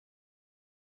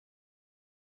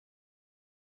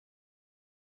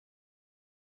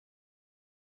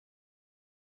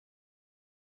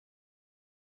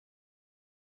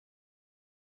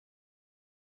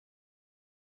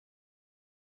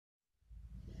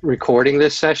recording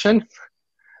this session,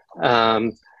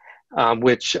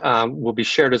 which will be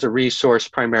shared as a resource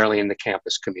primarily in the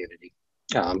campus community,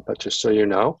 but just so you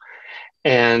know.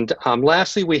 And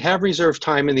lastly, we have reserved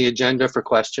time in the agenda for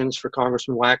questions for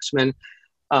Congressman Waxman.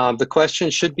 The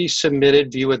questions should be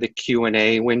submitted via the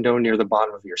Q&A window near the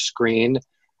bottom of your screen.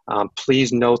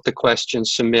 Please note the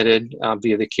questions submitted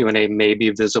via the Q&A may be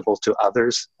visible to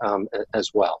others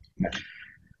as well.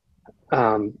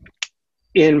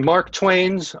 In Mark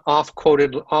Twain's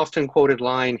often quoted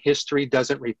line, "History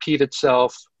doesn't repeat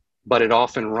itself, but it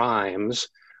often rhymes,"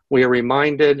 we are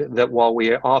reminded that while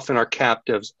we often are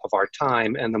captives of our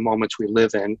time and the moments we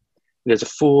live in, it is a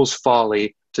fool's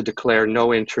folly to declare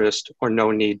no interest or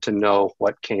no need to know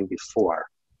what came before.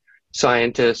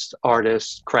 Scientists,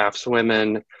 artists,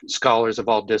 craftswomen, scholars of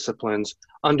all disciplines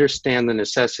understand the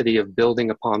necessity of building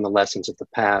upon the lessons of the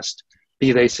past,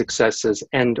 be they successes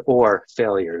and or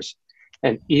failures.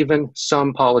 And even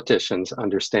some politicians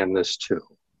understand this too.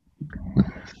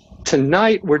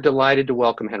 Tonight, we're delighted to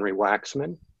welcome Henry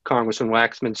Waxman. Congressman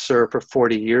Waxman served for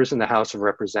 40 years in the House of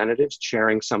Representatives,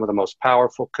 chairing some of the most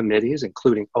powerful committees,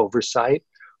 including Oversight,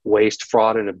 Waste,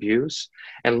 Fraud, and Abuse,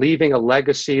 and leaving a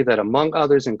legacy that, among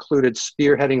others, included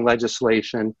spearheading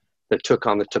legislation that took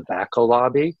on the tobacco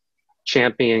lobby,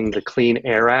 championing the Clean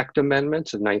Air Act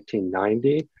amendments of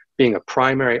 1990, being a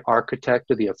primary architect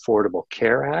of the Affordable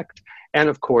Care Act, and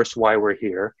of course, why we're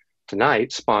here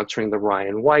tonight, sponsoring the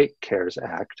Ryan White CARES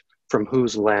Act, from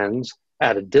whose lens,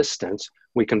 at a distance,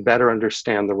 we can better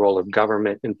understand the role of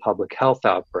government in public health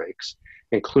outbreaks,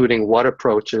 including what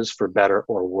approaches for better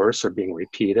or worse are being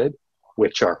repeated,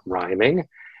 which are rhyming,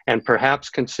 and perhaps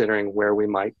considering where we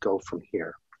might go from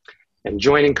here. And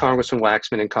joining Congressman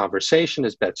Waxman in conversation,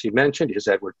 as Betsy mentioned, is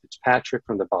Edward Fitzpatrick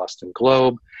from the Boston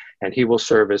Globe, and he will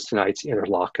serve as tonight's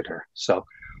interlocutor. So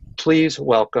please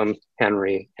welcome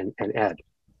Henry and Ed.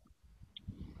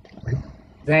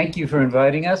 Thank you for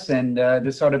inviting us, and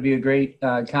this ought to be a great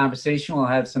conversation. We'll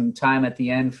have some time at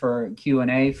the end for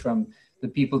Q&A from the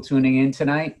people tuning in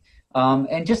tonight.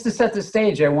 And just to set the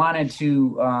stage, I wanted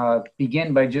to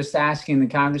begin by just asking the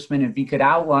Congressman if he could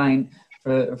outline,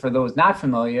 for those not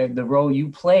familiar, the role you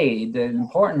played, the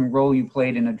important role you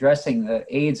played in addressing the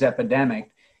AIDS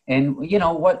epidemic. And, you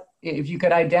know, what if you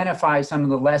could identify some of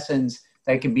the lessons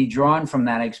that can be drawn from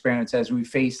that experience as we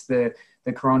face the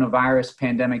coronavirus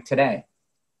pandemic today?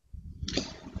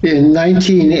 In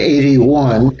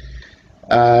 1981,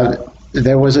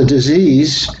 there was a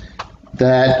disease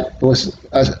that was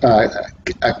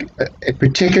a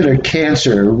particular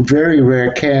cancer, a very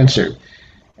rare cancer,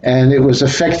 and it was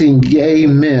affecting gay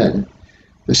men.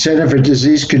 The Center for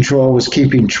Disease Control was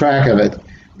keeping track of it,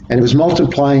 and it was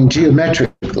multiplying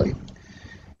geometrically.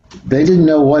 They didn't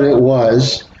know what it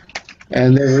was,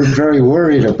 and they were very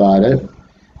worried about it.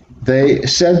 They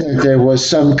said that there was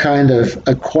some kind of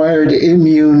acquired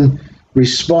immune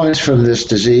response from this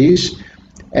disease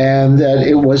and that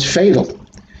it was fatal.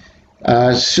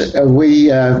 So we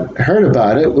heard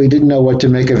about it. We didn't know what to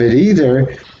make of it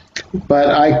either, but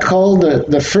I called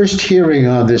the first hearing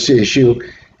on this issue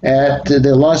at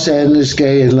the Los Angeles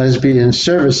Gay and Lesbian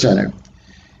Service Center.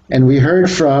 And we heard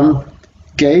from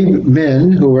gay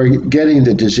men who were getting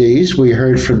the disease. We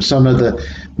heard from some of the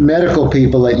medical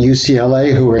people at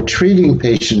UCLA who were treating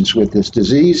patients with this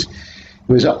disease.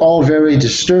 It was all very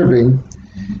disturbing.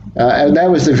 And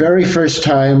that was the very first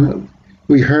time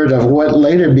we heard of what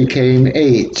later became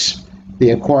AIDS,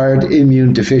 the acquired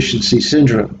immune deficiency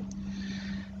syndrome.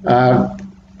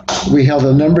 We held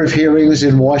a number of hearings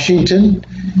in Washington.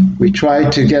 We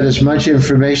tried to get as much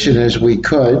information as we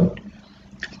could.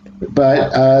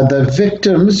 But the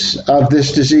victims of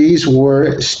this disease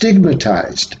were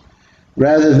stigmatized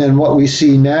rather than what we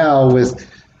see now with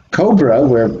Cobra,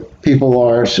 where people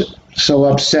are so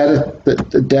upset at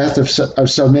the death of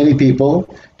so many people.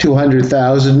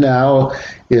 200,000 now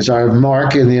is our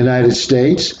mark in the United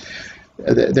States.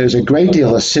 There's a great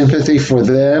deal of sympathy for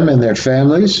them and their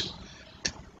families.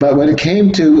 But when it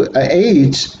came to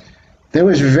AIDS, there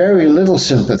was very little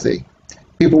sympathy.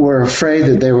 People were afraid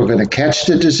that they were going to catch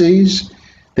the disease.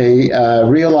 They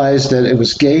realized that it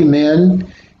was gay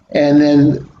men. And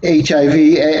then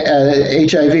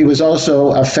HIV was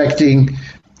also affecting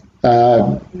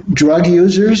drug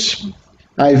users,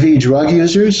 IV drug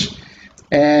users.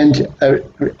 And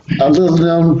a little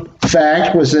known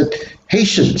fact was that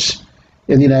Haitians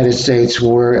in the United States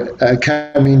were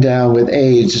coming down with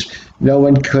AIDS. No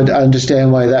one could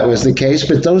understand why that was the case,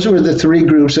 but those were the three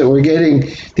groups that were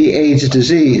getting the AIDS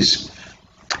disease.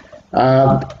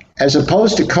 As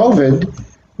opposed to COVID,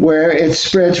 where it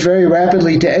spreads very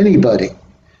rapidly to anybody.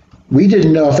 We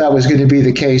didn't know if that was going to be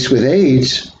the case with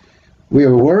AIDS, We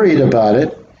were worried about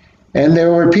it. And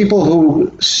there were people who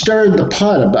stirred the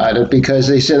pot about it because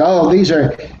they said, "Oh, these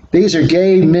are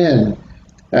gay men.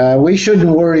 We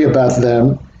shouldn't worry about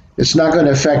them. It's not going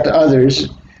to affect others."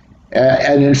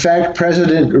 And in fact,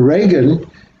 President Reagan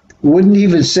wouldn't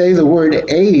even say the word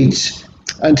AIDS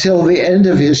until the end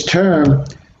of his term,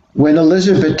 when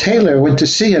Elizabeth Taylor went to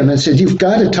see him and said, "You've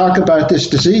got to talk about this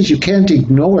disease. You can't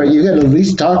ignore it. You got to at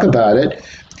least talk about it."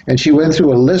 And she went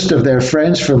through a list of their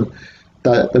friends from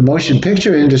the motion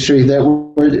picture industry that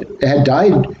had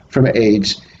died from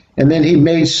AIDS. And then he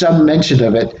made some mention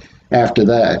of it after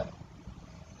that.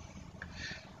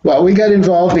 Well, we got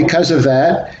involved because of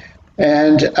that.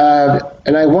 And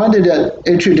I wanted to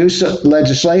introduce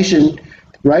legislation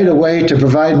right away to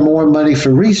provide more money for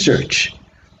research.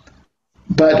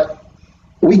 But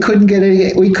we couldn't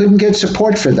get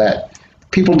support for that.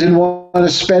 People didn't want to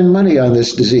spend money on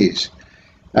this disease.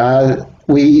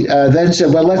 We then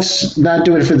said, well, let's not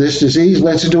do it for this disease.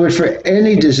 Let's do it for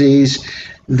any disease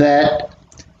that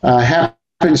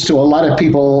happens to a lot of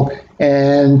people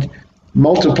and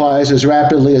multiplies as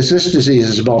rapidly as this disease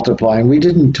is multiplying. We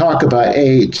didn't talk about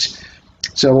AIDS.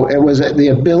 So it was the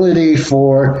ability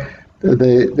for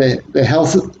the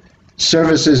health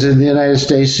services in the United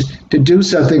States to do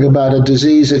something about a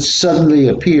disease that suddenly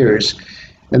appears.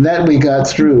 And that we got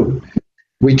through.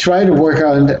 We tried to work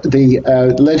on the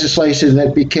legislation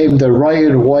that became the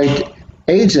Ryan White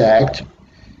AIDS Act,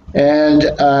 and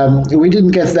we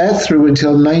didn't get that through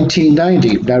until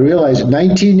 1990. Now realize, in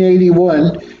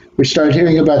 1981, we started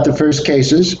hearing about the first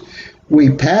cases. We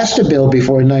passed a bill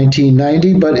before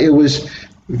 1990, but it was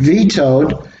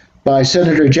vetoed by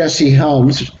Senator Jesse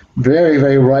Helms, very,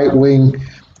 very right-wing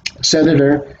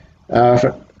senator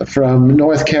from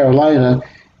North Carolina.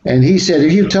 And he said,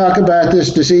 if you talk about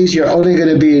this disease, you're only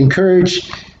going to be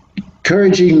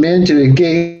encouraging men to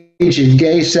engage in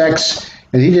gay sex,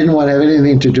 and he didn't want to have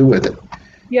anything to do with it.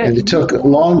 Yeah, and it took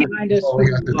longer before we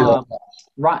got the bill.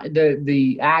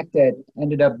 The act that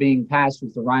ended up being passed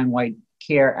was the Ryan White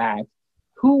Care Act.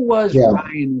 Who was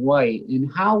Ryan White,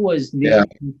 and how was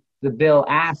naming the bill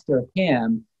after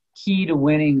him key to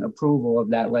winning approval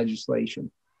of that legislation?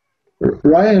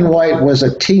 Ryan White was a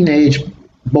teenage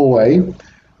boy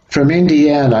from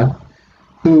Indiana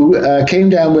who came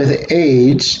down with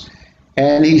AIDS,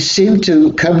 and he seemed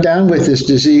to come down with this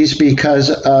disease because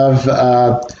of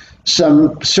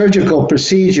some surgical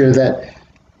procedure that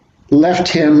left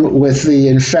him with the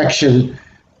infection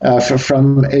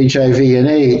from HIV and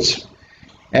AIDS.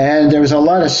 And there was a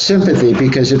lot of sympathy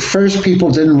because at first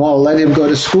people didn't want to let him go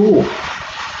to school.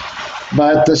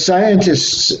 But the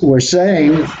scientists were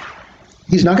saying,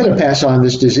 he's not going to pass on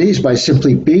this disease by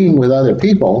simply being with other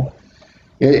people.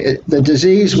 The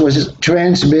disease was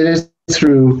transmitted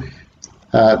through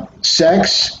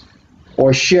sex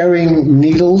or sharing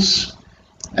needles,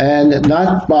 and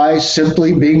not by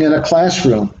simply being in a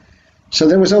classroom. So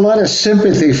there was a lot of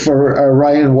sympathy for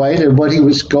Ryan White and what he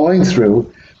was going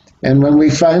through. And when we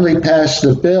finally passed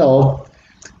the bill,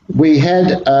 we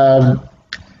had a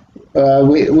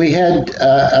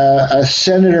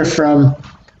senator from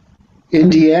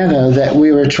Indiana that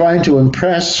we were trying to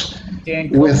impress Dan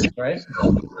Coates, right?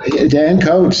 Dan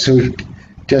Coates, who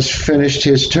just finished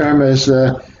his term as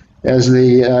the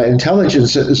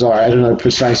intelligence czar. I don't know the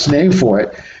precise name for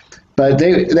it, but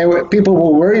people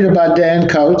were worried about Dan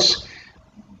Coates,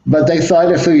 but they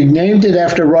thought if we named it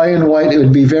after Ryan White, it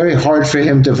would be very hard for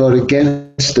him to vote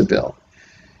against the bill.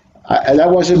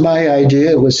 That wasn't my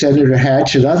idea. It was Senator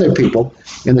Hatch and other people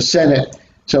in the Senate.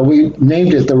 So we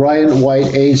named it the Ryan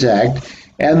White AIDS Act.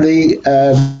 And the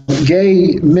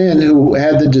gay men who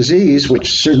had the disease,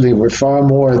 which certainly were far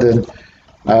more than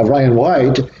Ryan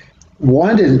White,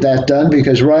 wanted that done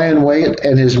because Ryan White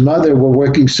and his mother were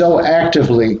working so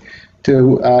actively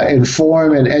to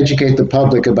inform and educate the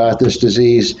public about this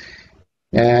disease.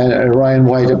 And Ryan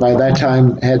White, by that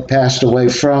time, had passed away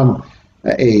from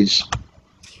AIDS.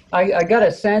 I got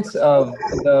a sense of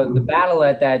the battle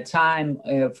at that time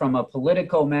from a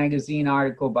Politico magazine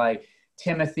article by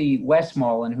Timothy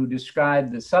Westmoreland, who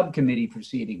described the subcommittee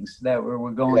proceedings that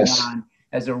were going on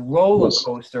as a roller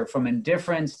coaster from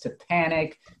indifference to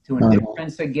panic to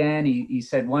indifference again. He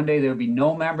said one day there would be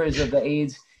no members of the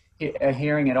AIDS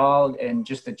hearing at all and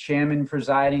just the chairman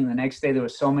presiding. The next day there were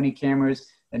so many cameras,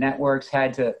 the networks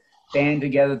had to band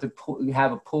together to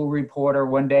have a pool reporter.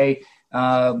 One day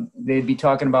they'd be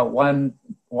talking about one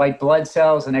white blood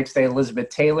cells. The next day Elizabeth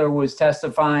Taylor was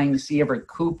testifying. C. Everett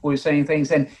Koop was saying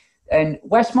things. And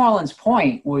Westmoreland's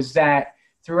point was that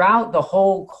throughout the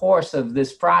whole course of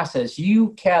this process, you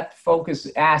kept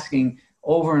asking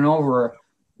over and over,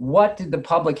 what did the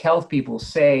public health people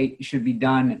say should be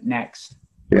done next?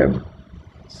 Yeah.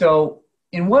 So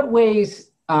in what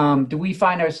ways do we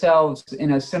find ourselves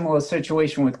in a similar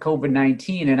situation with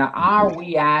COVID-19? And are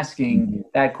we asking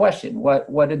that question?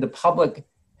 What did the public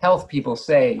health people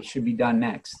say should be done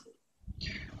next?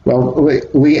 Well,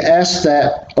 we asked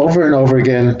that over and over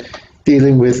again,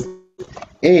 dealing with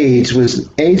AIDS.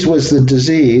 AIDS was the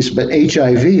disease, but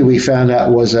HIV we found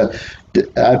out was a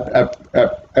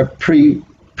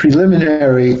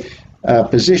preliminary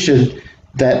position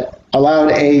that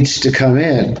allowed AIDS to come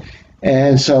in,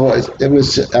 and so it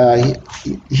was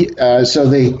so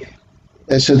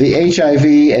the HIV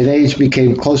and AIDS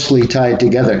became closely tied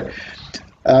together.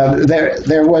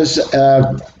 There was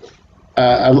a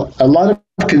lot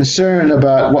of concern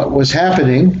about what was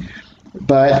happening,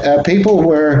 but people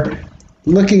were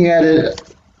looking at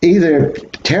it either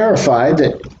terrified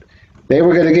that they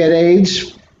were going to get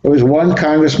AIDS. There was one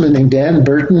congressman named Dan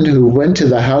Burton who went to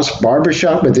the House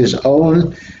barbershop with his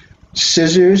own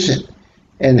scissors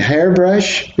and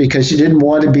hairbrush because he didn't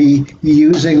want to be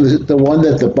using the one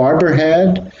that the barber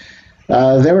had.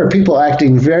 There were people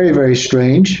acting very, very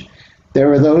strange. There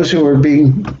were those who were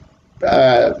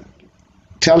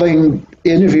telling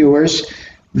interviewers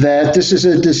that this is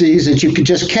a disease that you could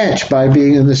just catch by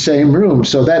being in the same room.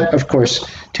 So that, of course,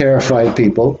 terrified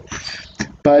people.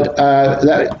 But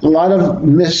a lot of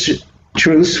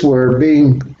mistruths were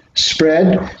being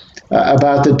spread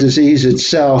about the disease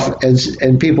itself,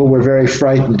 and people were very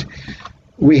frightened.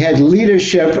 We had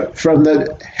leadership from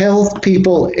the health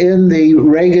people in the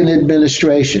Reagan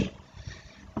administration,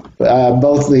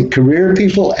 both the career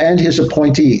people and his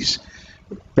appointees.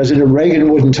 President Reagan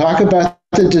wouldn't talk about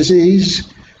the disease,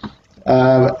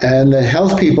 and the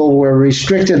health people were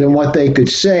restricted in what they could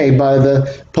say by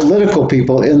the political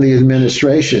people in the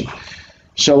administration.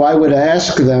 So I would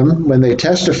ask them when they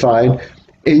testified,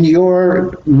 in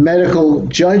your medical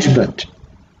judgment,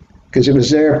 because it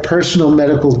was their personal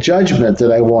medical judgment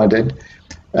that I wanted,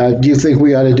 do you think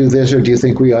we ought to do this or do you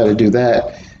think we ought to do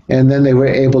that? And then they were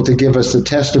able to give us the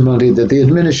testimony that the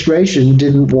administration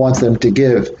didn't want them to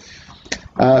give.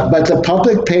 But the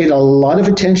public paid a lot of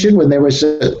attention when there was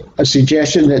a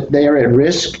suggestion that they are at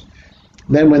risk.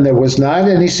 Then when there was not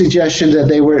any suggestion that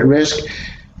they were at risk,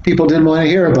 people didn't want to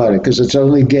hear about it because it's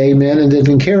only gay men and they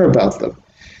didn't care about them.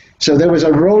 So there was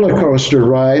a roller coaster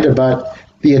ride about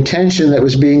the attention that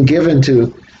was being given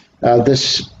to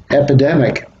this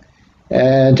epidemic.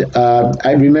 And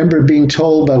I remember being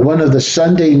told by one of the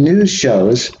Sunday news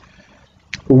shows,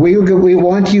 we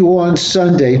want you on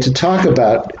Sunday to talk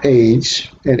about AIDS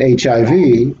and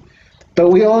HIV, but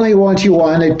we only want you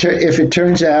on it if it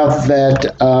turns out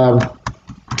that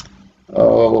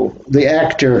the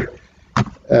actor,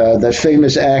 that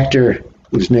famous actor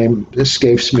whose name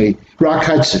escapes me, Rock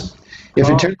Hudson. If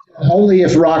it turns out only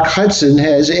if Rock Hudson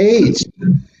has AIDS.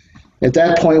 At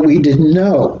that point, we didn't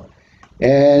know,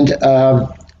 and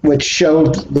which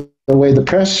showed the way the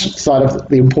press thought of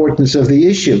the importance of the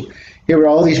issue. Here were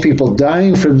all these people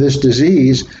dying from this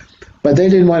disease, but they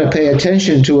didn't want to pay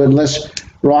attention to it unless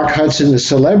Rock Hudson, the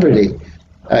celebrity,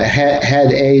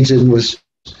 had AIDS and was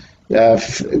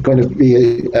going to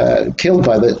be killed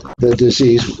by the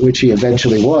disease, which he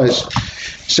eventually was.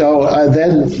 So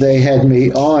then they had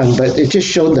me on, but it just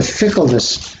showed the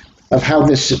fickleness of how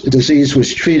this disease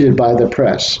was treated by the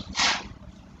press.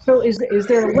 So is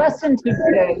there a lesson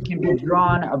that can be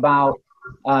drawn about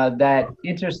that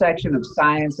intersection of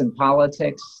science and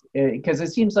politics? Because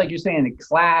it seems like you're saying it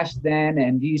clashed then,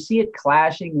 and do you see it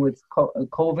clashing with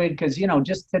COVID? Because,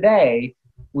 just today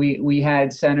we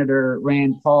had Senator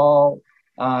Rand Paul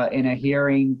in a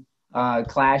hearing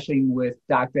clashing with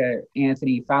Dr.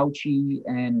 Anthony Fauci,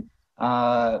 and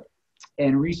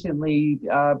recently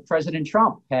President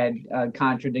Trump had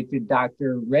contradicted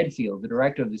Dr. Redfield, the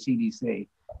director of the CDC.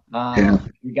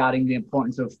 Regarding the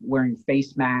importance of wearing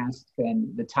face masks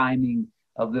and the timing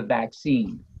of the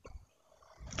vaccine.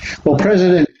 Well,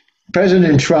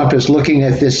 President Trump is looking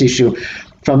at this issue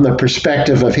from the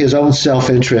perspective of his own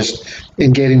self-interest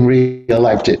in getting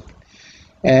reelected,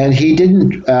 and he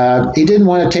didn't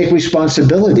want to take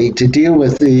responsibility to deal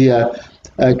with the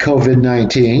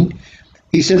COVID-19.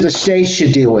 He said the states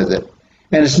should deal with it,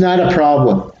 and it's not a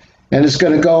problem, and it's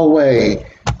going to go away.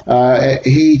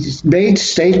 He made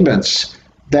statements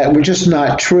that were just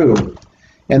not true.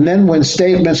 And then when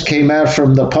statements came out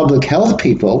from the public health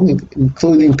people,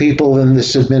 including people in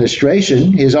this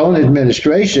administration, his own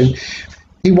administration,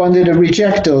 he wanted to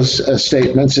reject those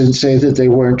statements and say that they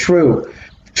weren't true.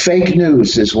 Fake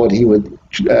news is what he would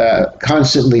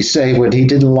constantly say when he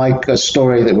didn't like a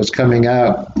story that was coming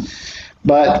out.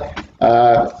 But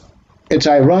it's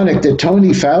ironic that Tony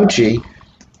Fauci,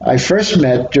 I first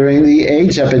met during the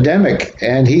AIDS epidemic,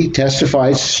 and he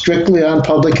testified strictly on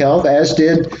public health, as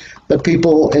did the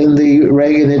people in the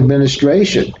Reagan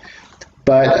administration.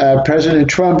 But President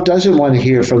Trump doesn't want to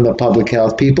hear from the public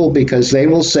health people because they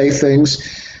will say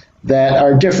things that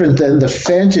are different than the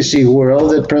fantasy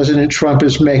world that President Trump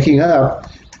is making up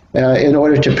in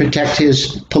order to protect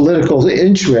his political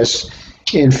interests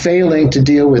in failing to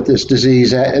deal with this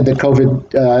disease, the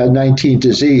COVID-19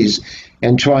 disease,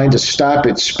 and trying to stop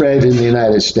its spread in the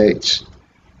United States.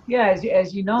 Yeah,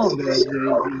 as you know,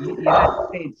 the United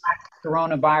States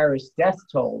coronavirus death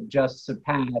toll just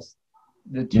surpassed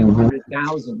the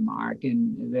 200,000 mark,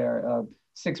 and there are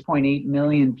 6.8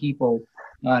 million people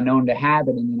known to have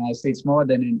it in the United States, more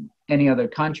than in any other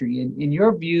country. In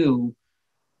your view,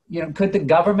 could the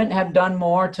government have done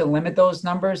more to limit those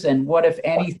numbers? And what, if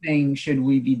anything, should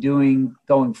we be doing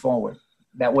going forward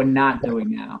that we're not doing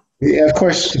now? Yeah, of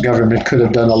course, the government could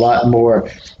have done a lot more.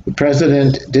 The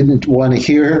president didn't want to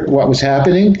hear what was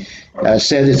happening,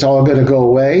 said it's all going to go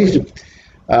away.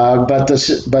 But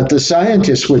the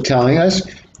scientists were telling us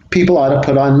people ought to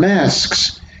put on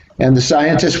masks. And the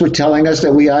scientists were telling us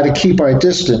that we ought to keep our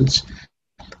distance.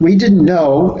 We didn't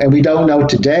know, and we don't know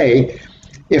today,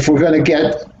 if we're going to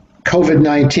get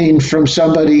COVID-19 from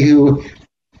somebody who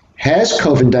has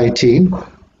COVID-19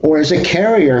 or is a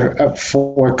carrier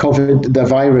for the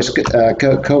virus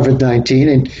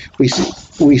COVID-19. And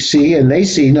we see and they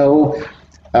see no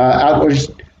outward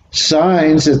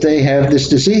signs that they have this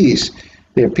disease.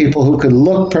 They're people who could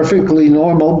look perfectly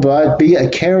normal but be a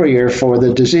carrier for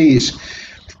the disease.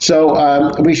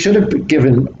 So we should have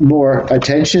given more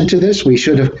attention to this. We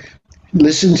should have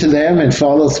listened to them and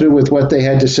followed through with what they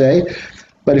had to say.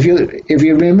 But if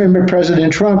you remember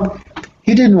President Trump,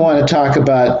 he didn't want to talk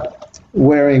about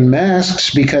wearing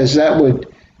masks because that would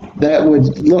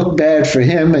look bad for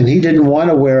him, and he didn't want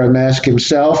to wear a mask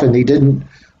himself, and he didn't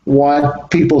want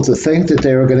people to think that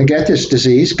they were going to get this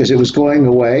disease because it was going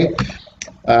away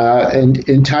and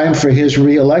in time for his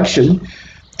reelection.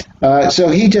 So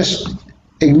he just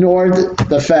ignored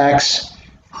the facts.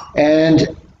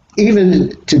 And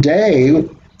even today,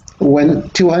 when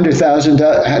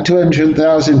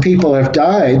 200,000 people have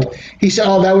died, he said,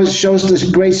 "Oh, that shows this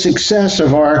great success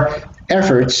of our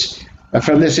efforts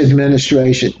from this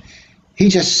administration." He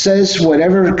just says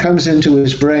whatever comes into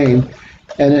his brain,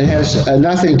 and it has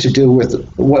nothing to do with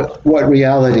what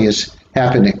reality is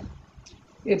happening.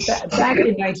 Back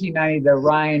in 1990, the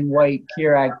Ryan White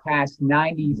Care Act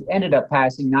ended up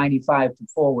passing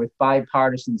 95-4 with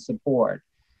bipartisan support.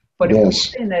 But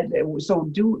yes.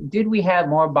 Did we have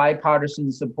more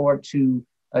bipartisan support to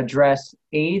address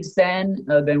AIDS then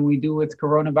than we do with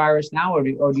coronavirus now, or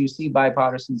do you see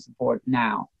bipartisan support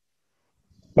now?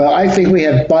 Well, I think we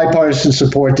have bipartisan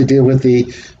support to deal with the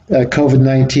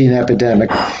COVID-19 epidemic.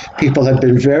 People have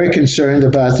been very concerned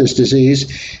about this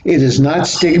disease. It is not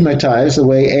stigmatized the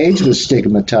way AIDS was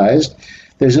stigmatized.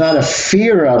 There's not a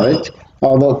fear of it,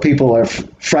 although people are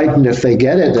frightened if they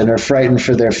get it and are frightened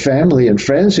for their family and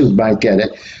friends who might get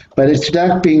it. But it's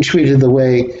not being treated the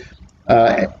way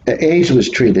AIDS was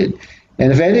treated.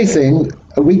 And if anything,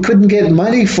 we couldn't get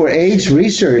money for AIDS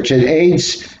research and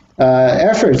AIDS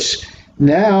efforts.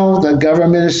 Now the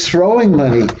government is throwing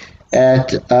money at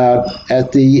this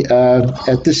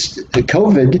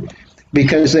COVID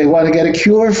because they want to get a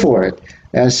cure for it.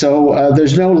 And so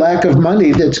there's no lack of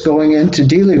money that's going into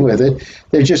dealing with it.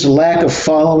 There's just a lack of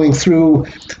following through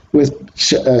with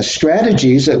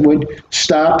strategies that would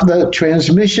stop the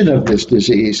transmission of this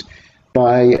disease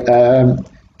by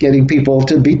getting people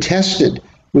to be tested.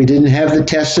 We didn't have the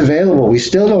tests available. We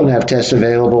still don't have tests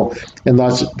available in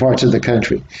lots of parts of the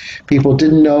country. People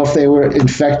didn't know if they were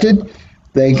infected.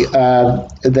 They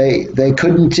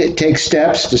couldn't take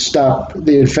steps to stop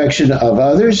the infection of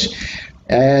others,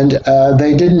 and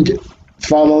they didn't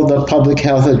follow the public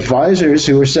health advisors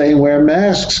who were saying wear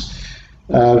masks.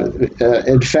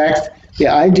 In fact, the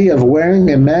idea of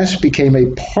wearing a mask became a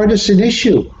partisan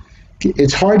issue.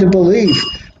 It's hard to believe.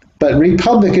 But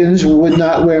Republicans would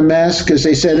not wear masks because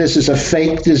they said this is a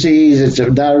fake disease, it's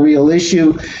not a real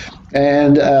issue,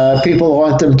 and people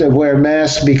want them to wear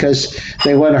masks because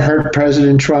they want to hurt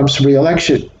President Trump's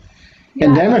reelection. Yeah.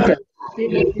 And Democrats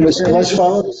would say, let's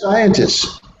follow the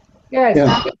scientists. Yeah, it's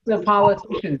not the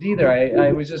politicians either.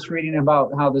 I was just reading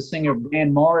about how the singer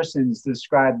Van Morrison's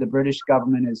described the British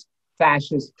government as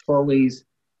fascist bullies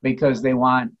because they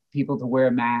want people to wear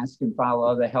masks and follow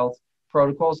other health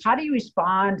protocols. How do you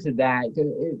respond to that?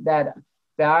 That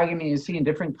the argument you see in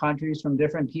different countries from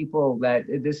different people that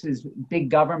this is big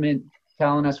government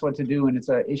telling us what to do and it's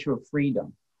an issue of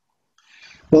freedom.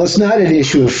 Well, it's not an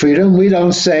issue of freedom. We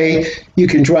don't say you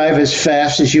can drive as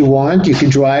fast as you want. You can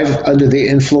drive under the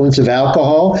influence of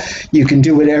alcohol. You can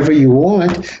do whatever you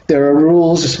want. There are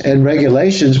rules and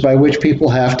regulations by which people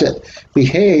have to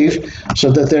behave so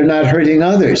that they're not hurting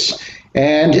others.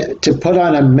 And to put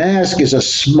on a mask is a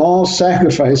small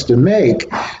sacrifice to make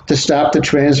to stop the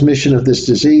transmission of this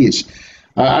disease.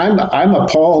 I'm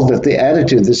appalled at the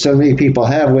attitude that so many people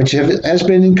have, which has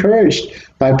been encouraged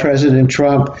by President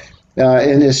Trump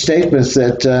in his statements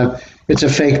that it's a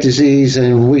fake disease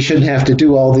and we shouldn't have to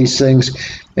do all these things,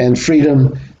 and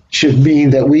freedom should mean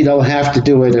that we don't have to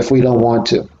do it if we don't want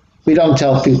to. We don't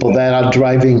tell people that on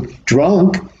driving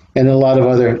drunk and in a lot of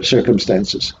other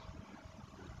circumstances.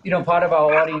 You know, part of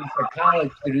our audience are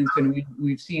college students, and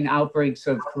we've seen outbreaks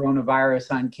of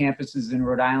coronavirus on campuses in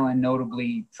Rhode Island,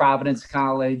 notably Providence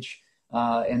College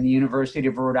and the University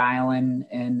of Rhode Island.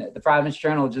 And the Providence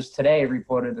Journal just today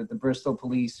reported that the Bristol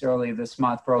police earlier this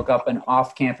month broke up an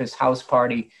off-campus house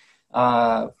party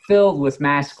filled with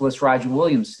maskless Roger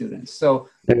Williams students. So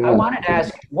I wanted to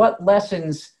ask, what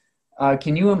lessons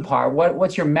can you impart?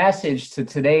 What's your message to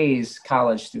today's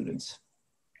college students?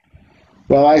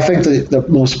 Well, I think the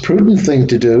most prudent thing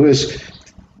to do is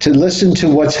to listen to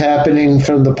what's happening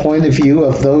from the point of view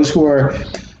of those who are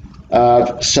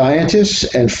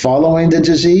scientists and following the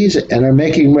disease and are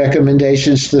making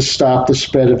recommendations to stop the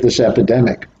spread of this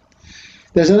epidemic.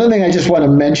 There's another thing I just want to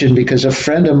mention, because a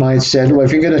friend of mine said, well,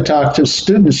 if you're going to talk to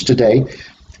students today,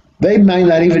 they might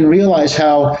not even realize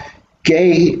how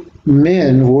gay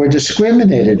men were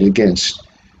discriminated against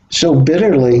so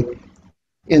bitterly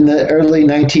in the early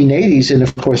 1980s, and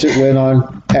of course it went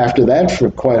on after that for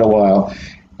quite a while.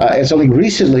 It's only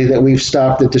recently that we've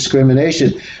stopped the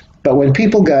discrimination. But when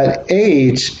people got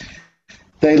AIDS,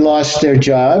 they lost their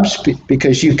jobs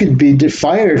because you could be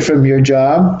fired from your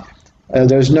job.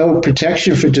 There's no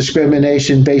protection for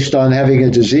discrimination based on having a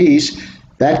disease.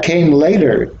 That came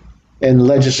later in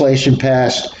legislation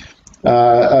passed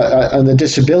on the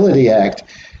Disability Act.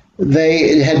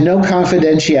 They had no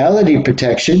confidentiality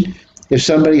protection. If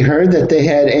somebody heard that they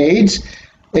had AIDS,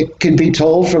 it could be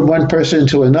told from one person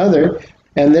to another,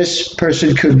 and this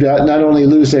person could not only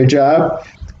lose their job,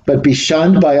 but be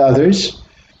shunned by others.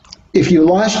 If you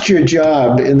lost your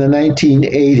job in the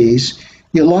 1980s,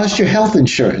 you lost your health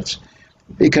insurance,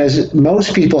 because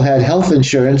most people had health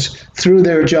insurance through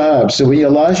their jobs. So when you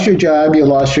lost your job, you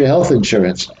lost your health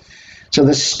insurance. So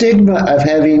the stigma of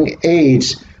having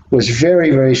AIDS was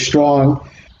very, very strong.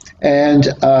 And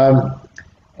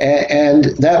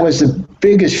that was the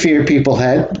biggest fear people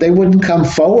had. They wouldn't come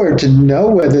forward to know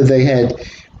whether they had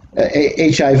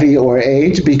HIV or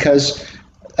AIDS because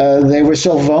they were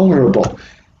so vulnerable.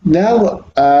 Now,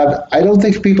 I don't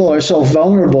think people are so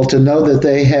vulnerable to know that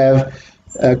they have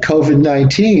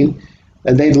COVID-19.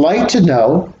 They'd like to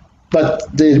know, but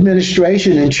the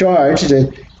administration in charge,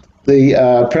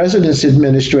 the president's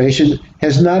administration,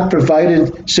 has not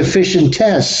provided sufficient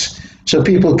tests so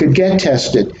people could get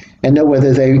tested and know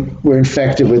whether they were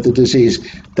infected with the disease.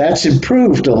 That's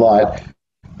improved a lot.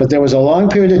 But there was a long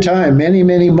period of time, many,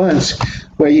 many months,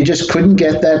 where you just couldn't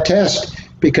get that test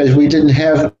because we didn't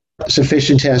have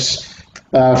sufficient tests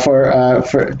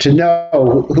to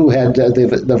know who had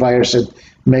the virus and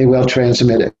may well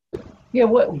transmit it. Yeah,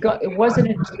 wasn't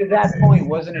it to that point?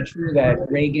 Wasn't it true that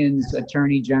Reagan's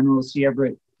Attorney General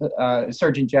Surgeon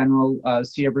General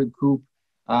Seabrit Koop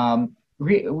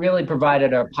really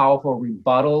provided a powerful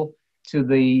rebuttal to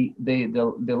the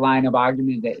line of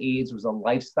argument that AIDS was a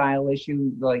lifestyle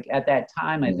issue? Like at that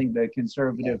time, I think the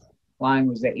conservative line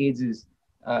was that AIDS is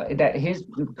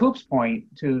Koop's point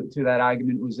to that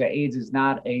argument was that AIDS is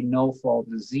not a no-fault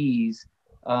disease.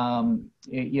 And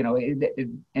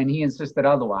he insisted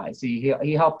otherwise.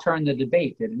 He helped turn the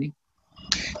debate, didn't he?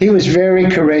 He was very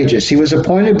courageous. He was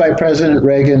appointed by President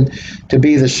Reagan to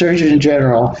be the Surgeon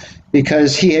General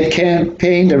because he had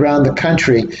campaigned around the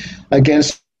country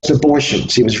against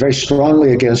abortions. He was very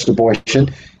strongly against abortion,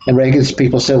 and Reagan's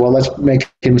people said, well, let's make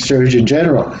him Surgeon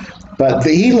General. But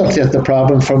he looked at the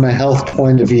problem from a health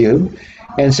point of view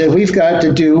and said, we've got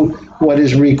to do what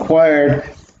is required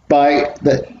by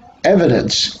the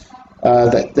evidence,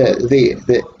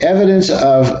 the evidence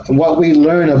of what we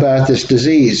learn about this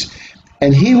disease.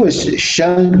 And he was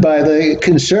shunned by the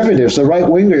conservatives, the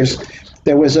right-wingers.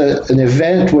 There was an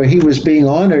event where he was being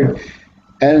honored,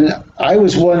 and I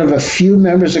was one of a few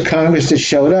members of Congress that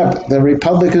showed up. The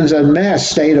Republicans en masse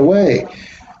stayed away.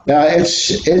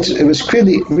 It was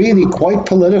really quite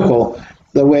political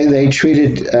the way they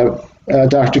treated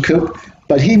Dr. Koop,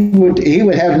 but he would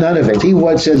have none of it. He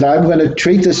said, I'm going to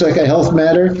treat this like a health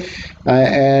matter,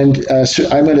 and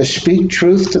I'm going to speak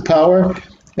truth to power,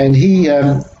 And he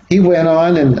went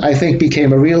on and I think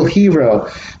became a real hero.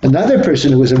 Another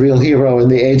person who was a real hero in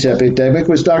the AIDS epidemic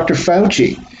was Dr.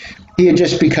 Fauci. He had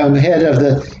just become head of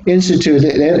the institute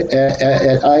at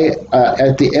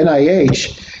the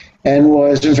NIH and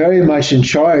was very much in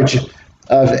charge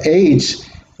of AIDS.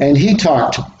 And he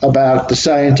talked about the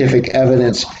scientific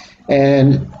evidence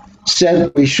and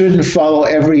said we shouldn't follow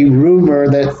every rumor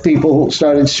that people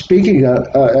started speaking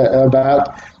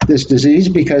about this disease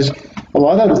because a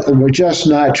lot of them were just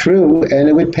not true and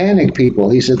it would panic people.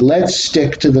 He said, let's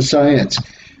stick to the science.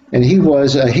 And he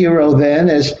was a hero then,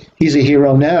 as he's a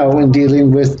hero now in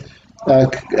dealing with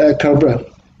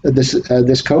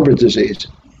this cobra disease.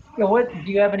 Yeah,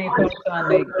 do you have any thoughts on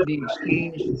the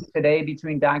exchange today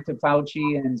between Dr.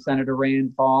 Fauci and Senator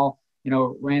Rand Paul? You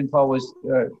know, Rand Paul was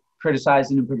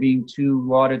criticizing him for being too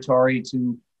laudatory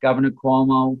to Governor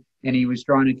Cuomo, and he was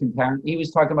drawing a comparison. He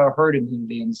was talking about herd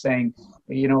immunity and saying,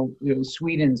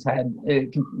 Sweden's had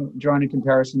drawn a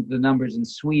comparison to the numbers in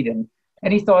Sweden.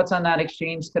 Any thoughts on that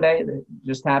exchange today that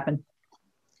just happened?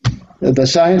 The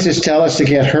scientists tell us to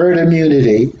get herd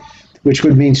immunity, which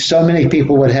would mean so many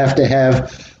people would have to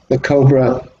have the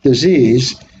cobra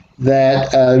disease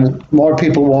that more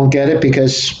people won't get it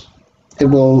because it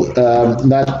will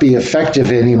not be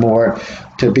effective anymore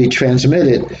to be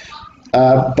transmitted.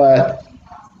 But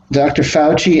Dr.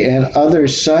 Fauci and other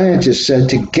scientists said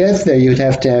to get there, you'd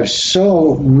have to have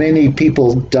so many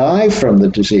people die from the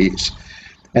disease,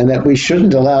 and that we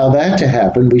shouldn't allow that to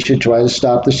happen. We should try to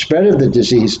stop the spread of the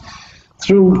disease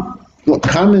through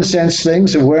common sense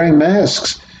things of wearing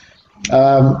masks.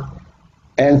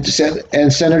 And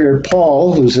Senator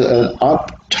Paul, who's an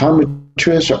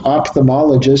optometrist or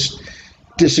ophthalmologist,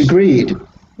 disagreed.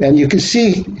 And you can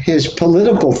see his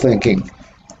political thinking.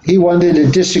 He wanted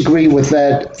to disagree with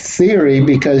that theory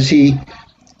because he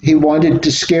wanted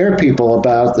to scare people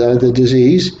about the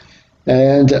disease.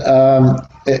 And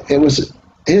it was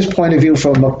his point of view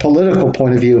from a political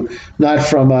point of view, not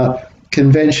from a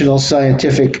conventional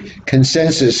scientific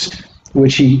consensus,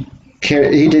 which he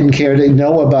didn't care to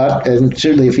know about, and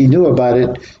certainly if he knew about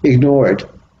it, ignored.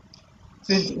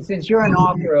 Since you're an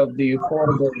author of the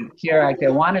Affordable Care Act, I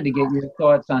wanted to get your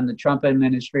thoughts on the Trump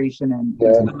administration and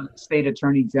some of the state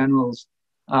attorney generals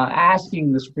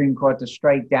asking the Supreme Court to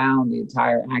strike down the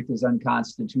entire act as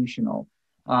unconstitutional.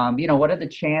 What are the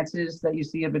chances that you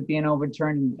see of it being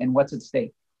overturned, and what's at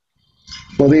stake?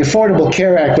 Well, the Affordable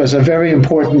Care Act was a very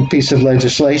important piece of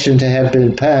legislation to have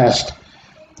been passed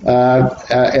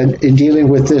in dealing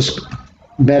with this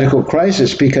medical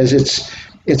crisis, because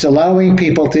it's allowing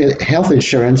people to health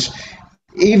insurance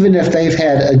even if they've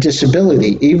had a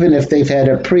disability, even if they've had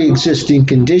a pre-existing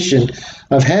condition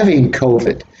of having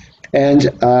COVID. And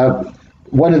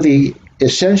one of the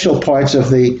essential parts of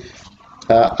the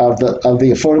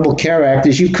Affordable Care Act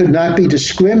is you could not be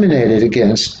discriminated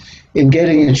against in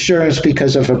getting insurance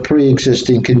because of a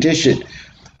pre-existing condition.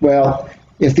 Well,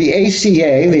 if the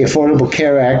ACA, the Affordable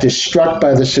Care Act, is struck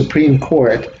by the Supreme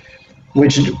Court,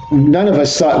 which none of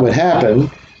us thought would happen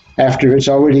after it's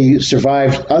already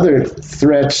survived other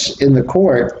threats in the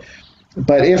court,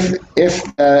 but if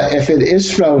it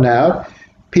is thrown out,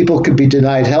 people could be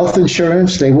denied health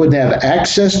insurance. They wouldn't have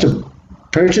access to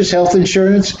purchase health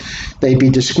insurance. They'd be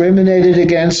discriminated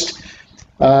against.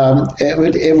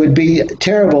 It would be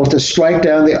terrible to strike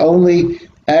down the only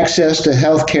access to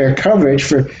health care coverage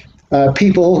for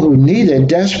people who need it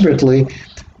desperately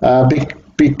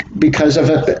because of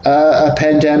a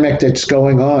pandemic that's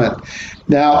going on.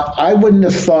 Now, I wouldn't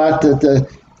have thought that the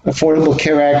Affordable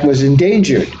Care Act was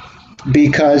endangered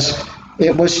because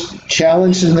it was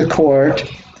challenged in the court,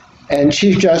 and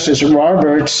Chief Justice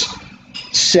Roberts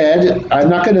said, I'm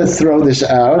not going to throw this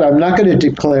out. I'm not going to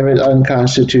declare it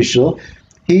unconstitutional.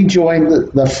 He joined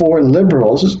the four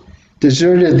liberals,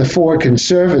 deserted the four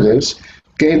conservatives,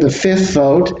 gave the fifth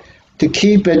vote to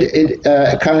keep it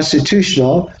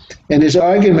constitutional. And his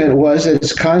argument was that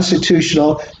it's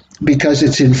constitutional because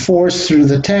it's enforced through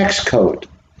the tax code.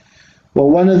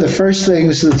 Well, one of the first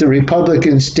things that the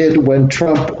Republicans did when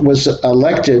Trump was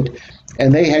elected,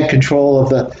 and they had control of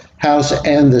the House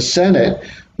and the Senate,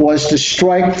 was to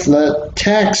strike the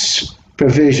tax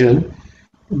provision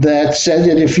that said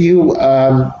that if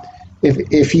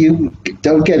you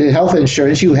don't get health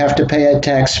insurance, you have to pay a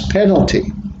tax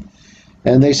penalty.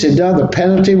 And they said, no, the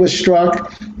penalty was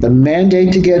struck, the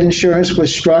mandate to get insurance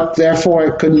was struck, therefore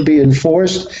it couldn't be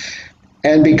enforced.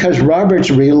 And because Roberts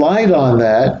relied on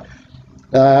that,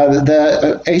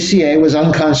 the ACA was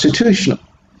unconstitutional.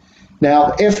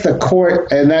 Now, if the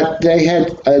court, and that they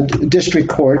had a district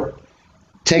court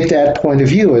take that point of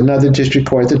view, another district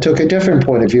court that took a different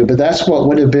point of view. But that's what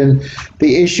would have been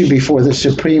the issue before the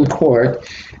Supreme Court.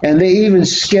 And they even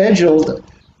scheduled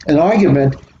an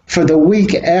argument for the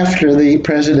week after the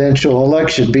presidential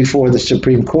election before the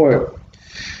Supreme Court.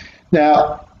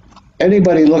 Now,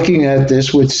 anybody looking at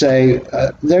this would say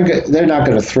they're not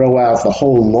going to throw out the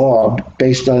whole law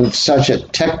based on such a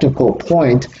technical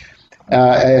point.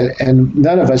 And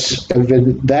none of us have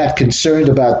been that concerned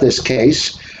about this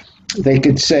case. They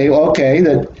could say, okay,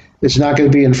 that it's not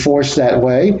going to be enforced that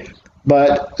way,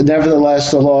 but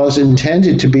nevertheless, the law is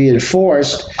intended to be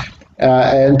enforced,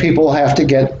 and people have to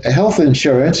get health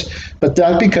insurance, but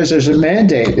not because there's a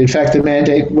mandate. In fact, the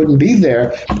mandate wouldn't be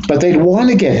there, but they'd want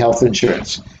to get health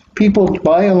insurance. People,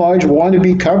 by and large, want to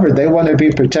be covered. They want to be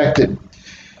protected.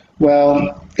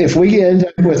 Well, if we end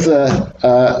up with a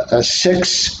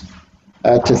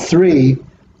 6-3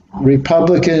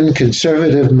 Republican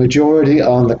conservative majority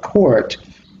on the court,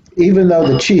 even though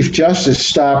the Chief Justice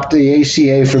stopped the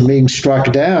ACA from being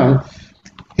struck down,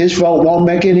 his vote won't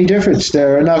make any difference.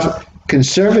 There are enough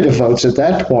conservative votes at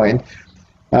that point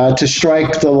to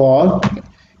strike the law,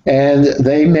 and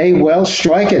they may well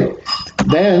strike it.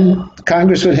 Then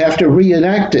Congress would have to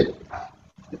reenact it.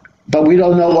 But we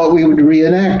don't know what we would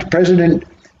reenact. President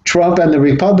Trump and the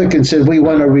Republicans said we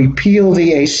want to repeal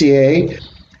the ACA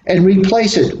and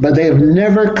replace it, but they have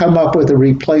never come up with a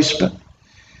replacement.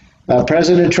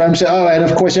 President Trump said, oh, and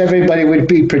of course everybody would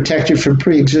be protected from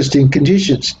pre-existing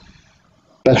conditions.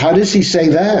 But how does he say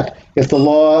that if the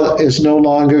law is no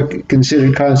longer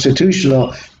considered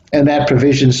constitutional and that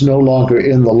provision is no longer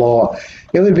in the law?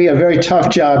 It would be a very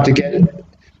tough job to get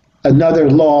another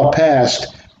law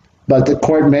passed, but the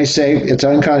court may say it's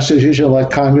unconstitutional,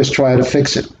 let Congress try to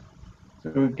fix it.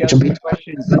 So we've got some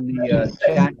questions in the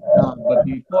chat, but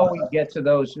before we get to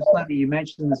those, just let me, you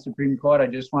mentioned the Supreme Court. I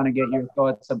just want to get your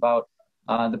thoughts about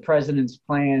the president's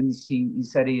plans. He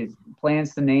said he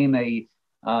plans to name a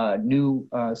new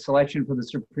selection for the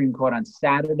Supreme Court on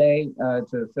Saturday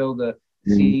to fill the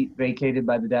seat vacated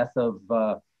by the death of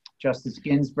Justice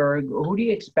Ginsburg. Who do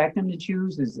you expect him to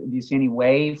choose? Do you see any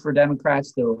way for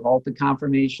Democrats to halt the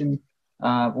confirmation?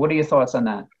 What are your thoughts on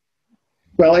that?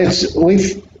 Well,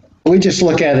 we just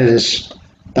look at it as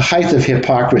the height of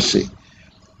hypocrisy,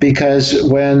 because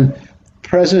when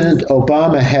President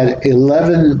Obama had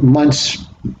 11 months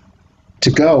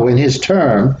to go in his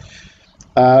term,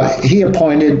 he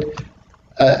appointed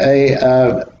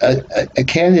a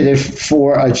candidate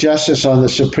for a justice on the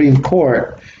Supreme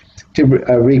Court to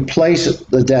replace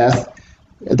the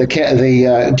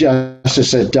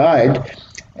justice that died.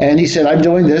 And he said, I'm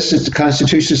doing this. The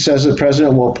Constitution says the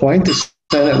president will appoint, the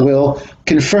Senate will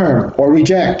confirm or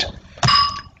reject.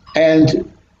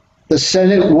 And the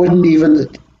Senate wouldn't even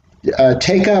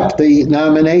take up the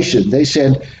nomination. They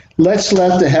said, let's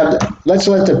let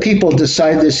the people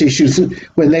decide this issue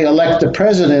when they elect the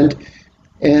president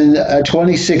in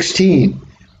 2016.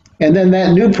 And then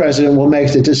that new president will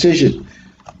make the decision.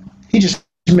 He just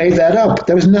made that up.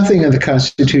 There was nothing in the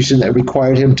Constitution that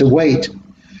required him to wait.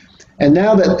 And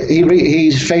now that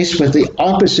he's faced with the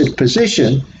opposite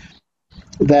position,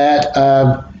 that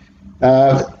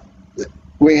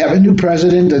we have a new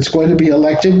president that's going to be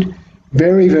elected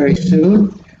very, very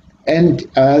soon. And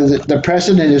the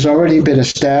precedent has already been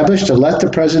established to let the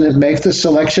president make the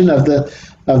selection of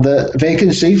the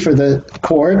vacancy for the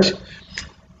court.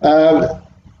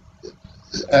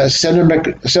 Senator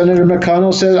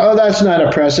McConnell says, "Oh, that's not a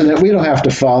precedent. We don't have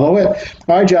to follow it.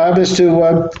 Our job is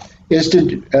to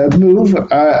move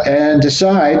and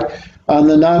decide on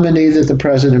the nominee that the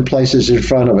president places in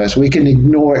front of us. We can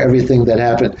ignore everything that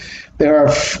happened." There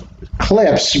are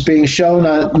clips being shown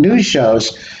on news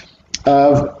shows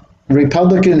of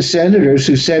Republican senators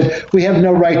who said, we have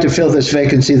no right to fill this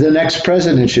vacancy. The next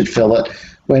president should fill it,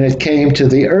 when it came to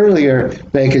the earlier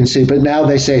vacancy. But now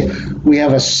they say, we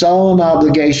have a solemn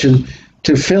obligation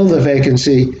to fill the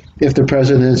vacancy if the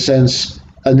president sends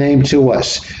a name to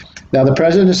us. Now, the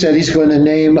president said he's going to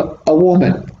name a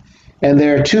woman. And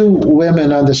there are two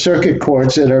women on the circuit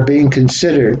courts that are being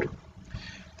considered,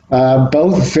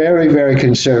 both very, very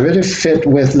conservative, fit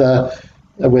with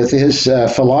his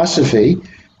philosophy.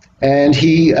 And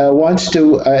he wants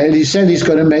to, and he said he's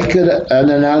going to make an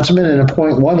announcement and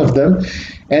appoint one of them.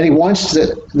 And he wants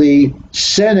the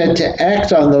Senate to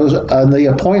act on the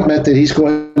appointment that he's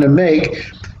going to make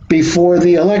before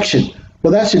the election.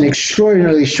 Well, that's an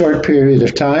extraordinarily short period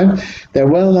of time. There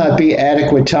will not be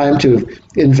adequate time to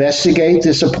investigate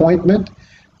this appointment.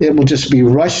 It will just be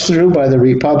rushed through by the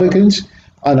Republicans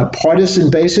on a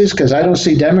partisan basis, because I don't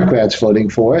see Democrats voting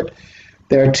for it.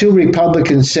 There are two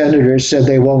Republican senators said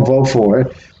they won't vote for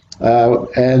it.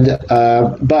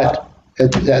 But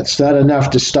that's not enough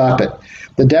to stop it.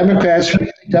 The Democrats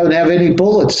don't have any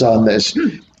bullets on this.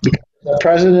 The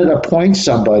president appoints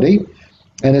somebody,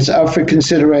 and it's up for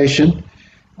consideration.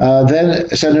 Then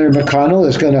Senator McConnell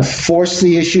is going to force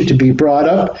the issue to be brought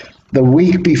up the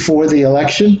week before the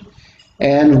election,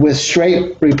 and with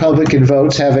straight Republican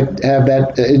votes, have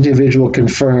that individual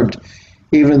confirmed,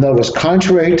 even though it was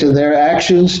contrary to their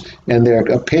actions and their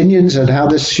opinions on how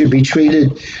this should be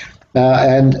treated,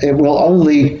 and it will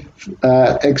only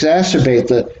exacerbate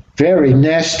the very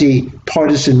nasty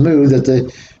partisan mood that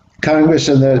the Congress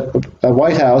and the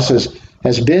White House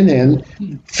has been in,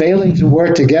 failing to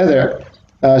work together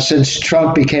since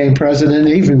Trump became president,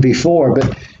 even before,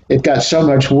 but it got so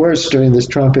much worse during this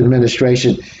Trump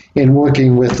administration in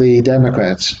working with the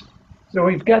Democrats. So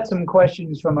we've got some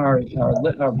questions from our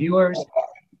viewers.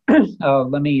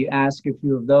 Let me ask a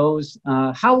few of those.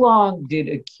 How long did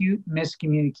acute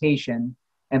miscommunication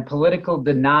and political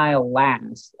denial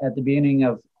last at the beginning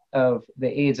of the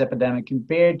AIDS epidemic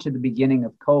compared to the beginning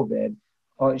of COVID?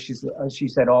 Or she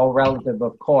said all relative,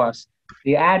 of course.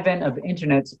 The advent of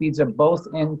internet speeds up both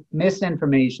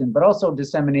misinformation, but also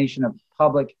dissemination of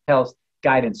public health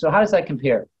guidance. So how does that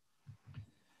compare?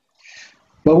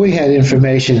 Well, we had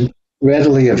information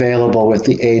readily available with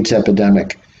the AIDS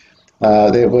epidemic.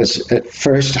 It was at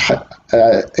first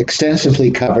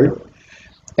extensively covered,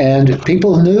 and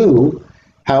people knew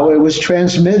how it was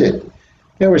transmitted.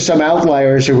 There were some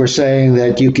outliers who were saying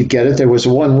that you could get it. There was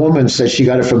one woman said she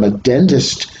got it from a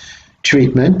dentist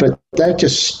treatment, but that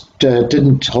just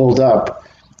didn't hold up.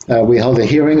 We held a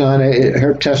hearing on it.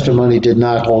 Her testimony did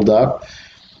not hold up.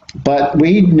 But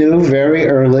we knew very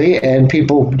early, and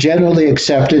people generally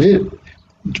accepted it,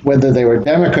 whether they were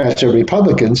Democrats or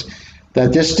Republicans,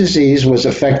 that this disease was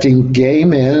affecting gay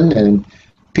men and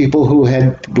people who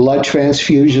had blood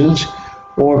transfusions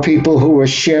or people who were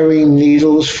sharing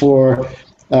needles for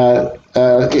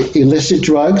illicit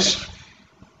drugs.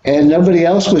 And nobody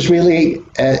else was really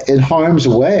in harm's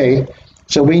way.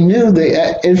 So we knew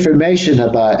the information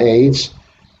about AIDS.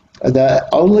 The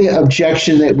only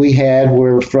objection that we had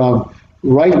were from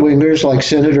right-wingers like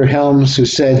Senator Helms, who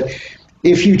said,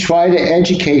 if you try to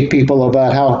educate people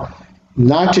about how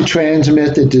not to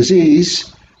transmit the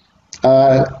disease,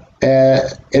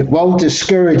 it won't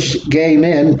discourage gay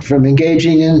men from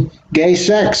engaging in gay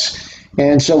sex.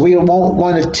 And so we won't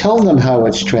want to tell them how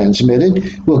it's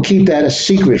transmitted. We'll keep that a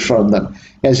secret from them,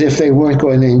 as if they weren't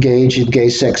going to engage in gay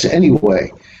sex anyway,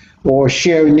 or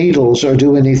share needles or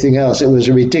do anything else. It was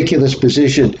a ridiculous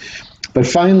position. But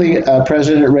finally,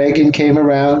 President Reagan came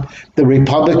around. The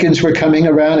Republicans were coming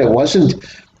around. It wasn't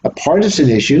a partisan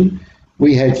issue.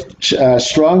 We had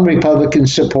strong Republican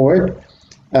support,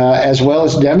 as well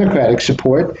as Democratic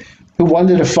support, who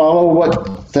wanted to follow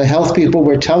what the health people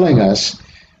were telling us,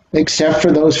 except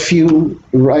for those few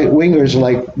right-wingers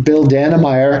like Bill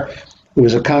Dannemeyer, who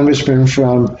was a congressman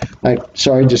from,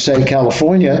 sorry to say,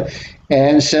 California,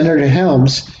 and Senator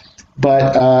Helms.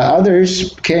 But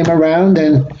others came around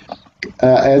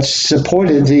and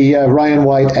supported the Ryan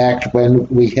White Act when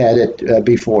we had it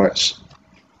before us.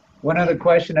 One other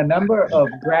question. A number of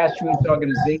grassroots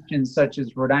organizations such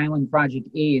as Rhode Island Project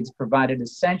AIDS provided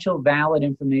essential, valid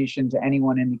information to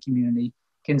anyone in the community.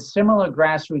 Can similar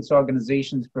grassroots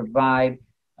organizations provide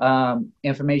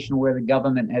information where the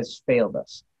government has failed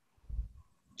us?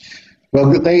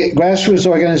 Well, the grassroots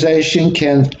organization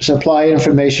can supply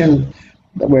information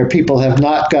where people have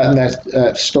not gotten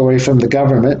that story from the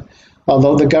government,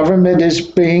 although the government is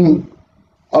being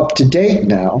up to date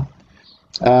now.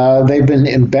 They've been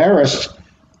embarrassed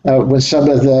when some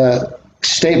of the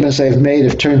statements they've made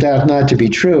have turned out not to be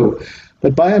true.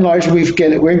 But by and large,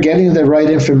 we're getting the right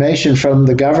information from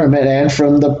the government and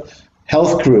from the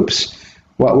health groups.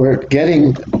 What we're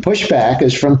getting pushback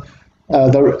is from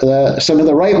some of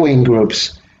the right-wing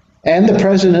groups and the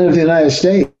President of the United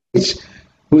States,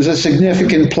 who's a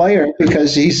significant player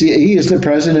because he is the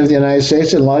President of the United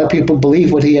States, and a lot of people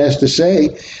believe what he has to say,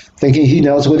 thinking he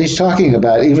knows what he's talking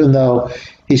about, even though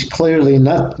he's clearly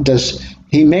not,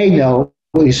 he may know,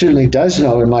 well, he certainly does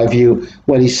know, in my view,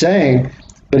 what he's saying,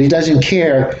 but he doesn't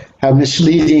care how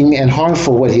misleading and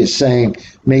harmful what he is saying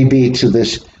may be to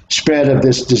this spread of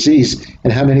this disease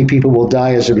and how many people will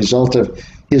die as a result of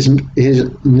his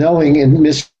knowing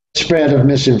and spread of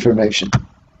misinformation.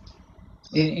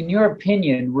 In your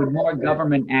opinion, would more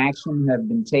government action have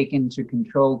been taken to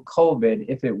control COVID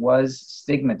if it was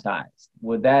stigmatized?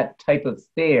 Would that type of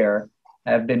fear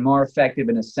have been more effective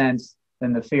in a sense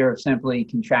than the fear of simply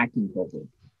contracting COVID?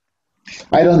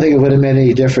 I don't think it would have made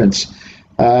any difference.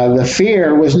 The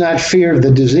fear was not fear of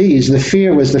the disease. The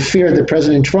fear was the fear that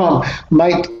President Trump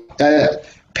might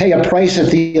pay a price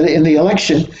in the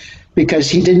election because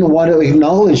he didn't want to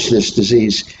acknowledge this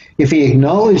disease. If he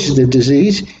acknowledged the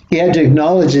disease, he had to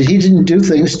acknowledge that he didn't do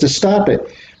things to stop it.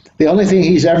 The only thing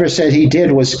he's ever said he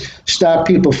did was stop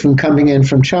people from coming in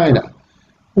from China.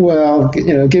 Well,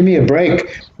 give me a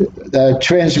break. The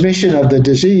transmission of the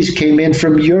disease came in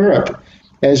from Europe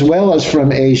as well as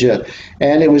from Asia,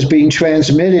 and it was being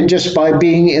transmitted just by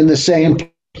being in the same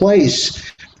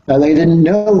place. They didn't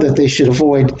know that they should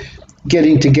avoid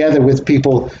getting together with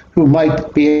people who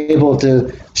might be able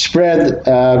to spread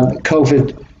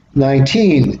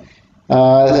COVID-19.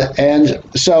 And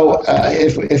so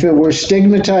if it were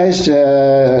stigmatized,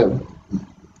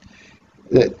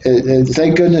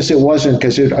 thank goodness it wasn't,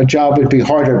 because our job would be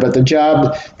harder. But the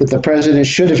job that the president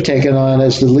should have taken on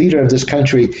as the leader of this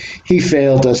country, he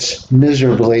failed us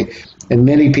miserably, and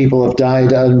many people have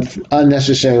died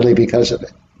unnecessarily because of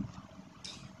it.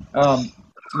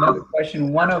 Another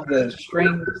question. One of the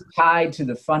strings tied to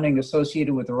the funding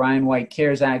associated with the Ryan White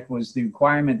CARES Act was the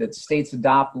requirement that states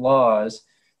adopt laws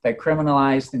that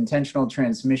criminalized intentional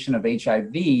transmission of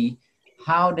HIV.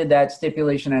 How did that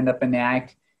stipulation end up in the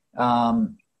act?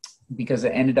 Because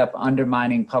it ended up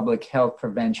undermining public health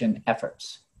prevention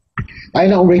efforts. I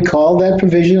don't recall that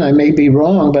provision. I may be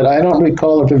wrong, but I don't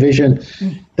recall a provision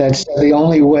that's the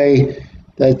only way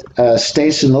that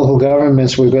states and local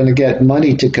governments were going to get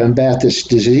money to combat this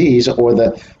disease, or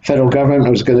the federal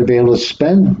government was going to be able to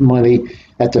spend money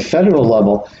at the federal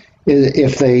level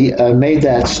if they made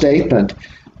that statement.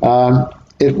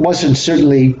 It wasn't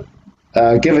certainly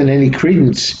given any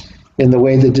credence in the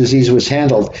way the disease was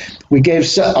handled. We gave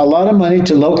a lot of money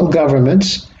to local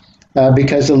governments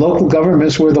because the local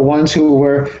governments were the ones who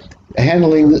were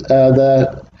handling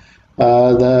the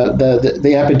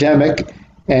epidemic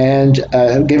and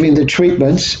giving the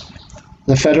treatments.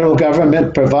 The federal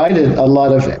government provided a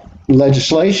lot of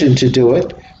legislation to do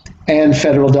it, and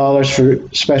federal dollars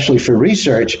especially for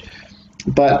research.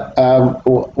 But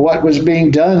what was being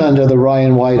done under the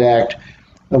Ryan White Act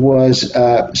was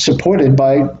supported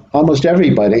by almost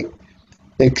everybody,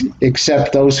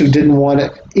 except those who didn't want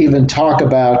to even talk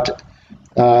about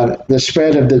the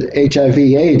spread of the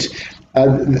HIV/AIDS.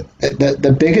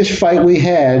 The biggest fight we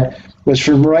had was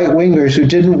from right-wingers who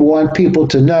didn't want people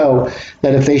to know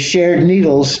that if they shared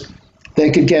needles, they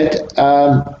could get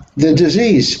the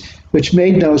disease, which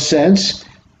made no sense,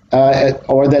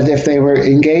 or that if they were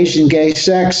engaged in gay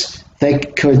sex, they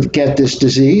could get this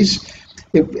disease.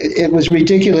 It was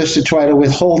ridiculous to try to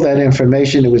withhold that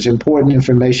information. It was important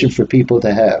information for people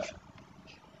to have.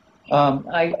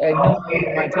 I know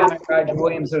in my time at Roger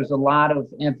Williams, there was a lot of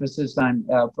emphasis on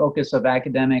focus of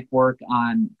academic work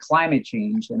on climate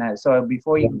change. And so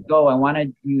before you go, I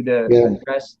wanted you to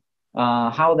address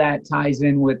how that ties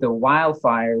in with the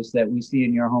wildfires that we see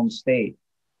in your home state.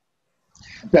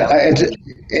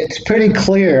 It's pretty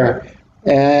clear.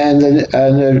 And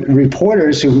the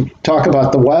reporters who talk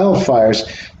about the wildfires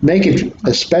make it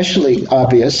especially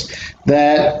obvious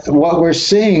that what we're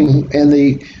seeing in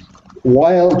the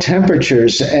wild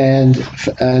temperatures and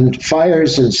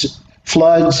fires and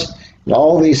floods and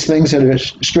all these things that are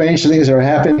strange things that are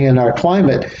happening in our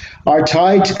climate are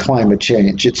tied to climate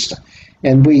change.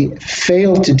 And we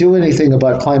fail to do anything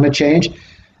about climate change.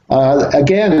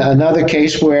 Again, another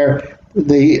case where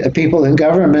the people in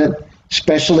government,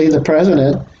 especially the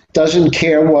president, doesn't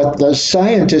care what the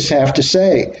scientists have to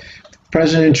say.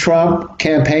 President Trump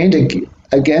campaigned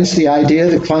against the idea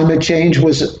that climate change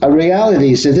was a reality.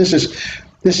 He said this is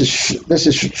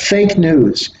fake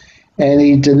news, and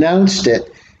he denounced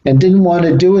it and didn't want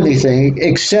to do anything,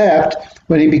 except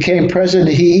when he became president,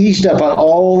 he eased up on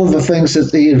all of the things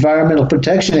that the Environmental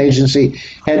Protection Agency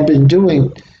had been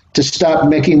doing to stop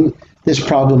making this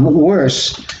problem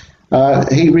worse.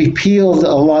 He repealed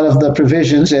a lot of the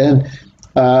provisions, and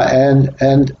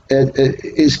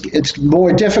it's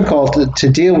more difficult to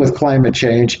deal with climate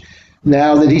change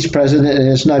now that he's president and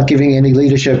is not giving any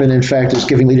leadership, and in fact is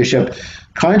giving leadership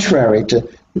contrary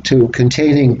to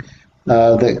containing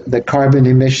the carbon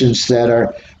emissions that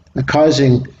are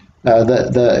causing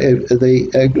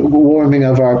the warming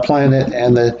of our planet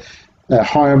and the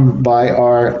harm by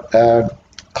our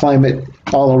climate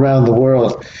all around the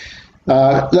world.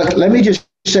 Look, let me just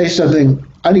say something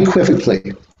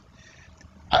unequivocally.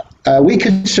 We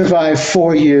could survive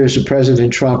 4 years of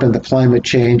President Trump and the climate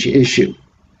change issue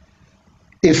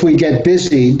if we get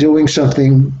busy doing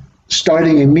something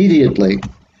starting immediately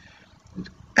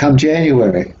come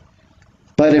January.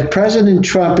 But if President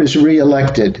Trump is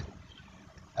reelected,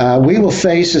 we will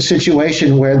face a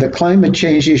situation where the climate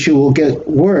change issue will get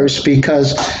worse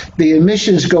because the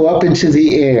emissions go up into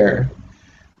the air.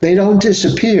 They don't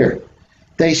disappear.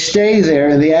 they stay there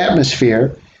in the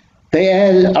atmosphere.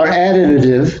 They are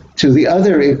additive to the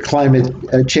other climate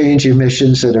change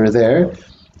emissions that are there,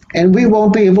 and we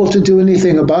won't be able to do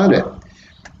anything about it.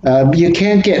 You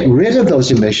can't get rid of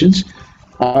those emissions.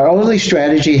 Our only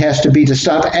strategy has to be to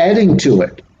stop adding to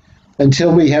it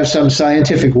until we have some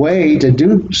scientific way to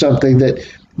do something that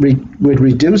would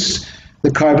reduce the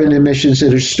carbon emissions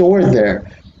that are stored there.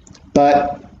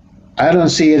 But I don't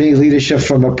see any leadership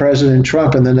from a President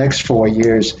Trump in the next 4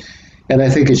 years, and I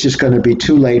think it's just going to be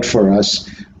too late for us.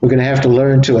 We're going to have to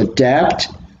learn to adapt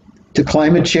to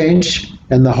climate change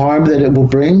and the harm that it will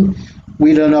bring.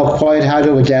 We don't know quite how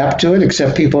to adapt to it,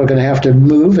 except people are going to have to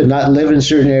move and not live in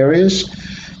certain areas.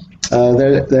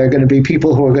 There are going to be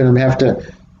people who are going to have to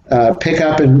pick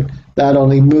up and not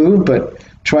only move, but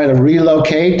try to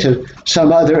relocate to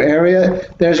some other area.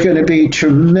 There's going to be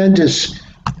tremendous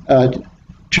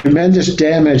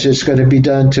damage that's going to be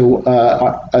done to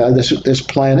this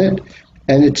planet.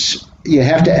 And you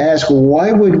have to ask,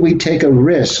 why would we take a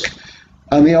risk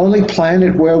on the only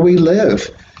planet where we live,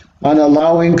 on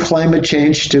allowing climate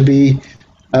change to be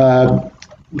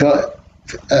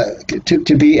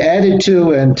added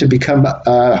to and to become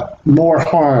more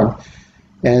harm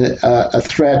and a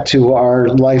threat to our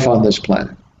life on this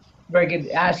planet? If I could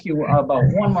ask you about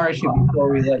one more issue before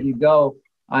we let you go.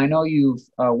 I know you've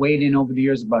weighed in over the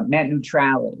years about net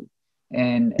neutrality,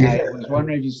 and I was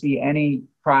wondering if you see any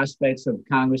prospects of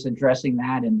Congress addressing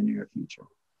that in the near future.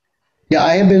 Yeah,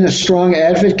 I have been a strong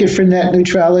advocate for net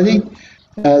neutrality.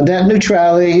 Net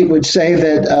neutrality would say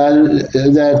that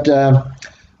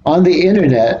on the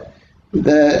internet,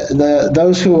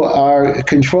 those who are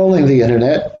controlling the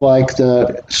internet, like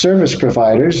the service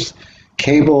providers,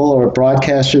 cable or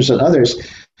broadcasters and others,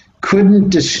 couldn't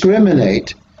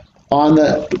discriminate on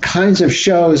the kinds of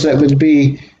shows that would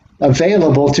be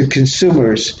available to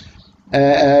consumers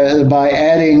by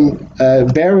adding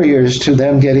barriers to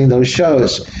them getting those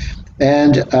shows.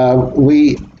 And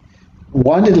we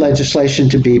wanted legislation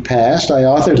to be passed. I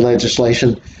authored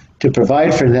legislation to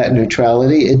provide for net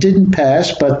neutrality. It didn't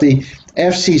pass, but the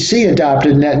FCC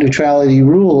adopted net neutrality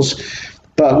rules.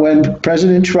 But when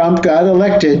President Trump got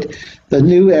elected, the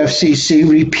new FCC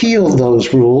repealed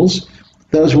those rules.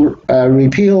 Those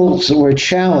repeals were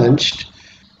challenged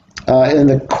in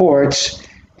the courts,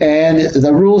 and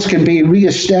the rules can be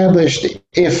reestablished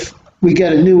if we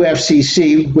get a new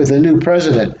FCC with a new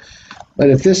president. But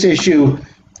if this issue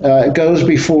goes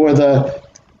before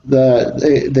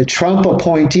the Trump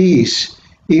appointees,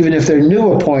 even if they're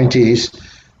new appointees,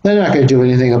 they're not going to do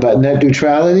anything about net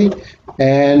neutrality.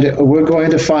 And we're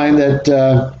going to find that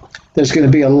there's going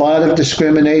to be a lot of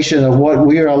discrimination of what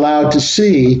we are allowed to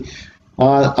see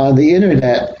on the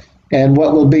internet and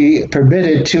what will be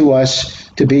permitted to us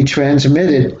to be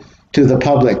transmitted to the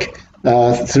public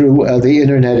through the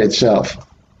internet itself.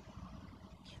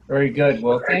 Very good.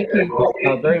 Well, thank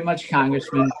you very much,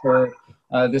 Congressman, for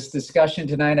this discussion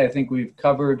tonight. I think we've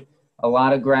covered a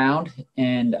lot of ground,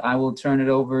 and I will turn it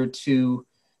over to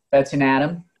Betsy and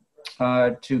Adam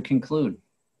to conclude.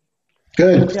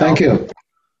 Good. Thank you.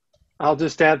 I'll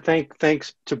just add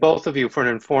thanks to both of you for an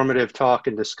informative talk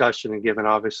and discussion, and given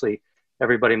obviously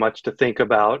everybody much to think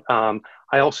about. I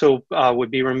also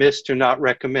would be remiss to not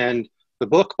recommend the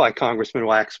book by Congressman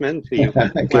Waxman, the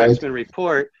Waxman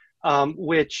Report,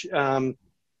 which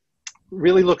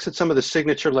really looks at some of the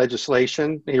signature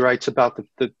legislation. He writes about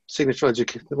the signature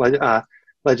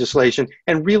legislation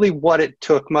and really what it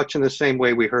took, much in the same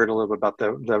way we heard a little bit about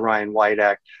the Ryan White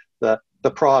Act, the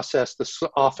process, the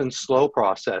often slow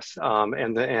process,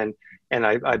 and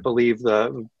I believe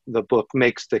the book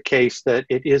makes the case that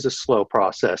it is a slow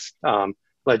process.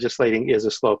 Legislating is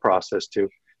a slow process to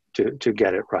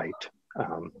get it right.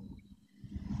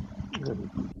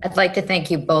 I'd like to thank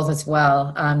you both as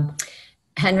well.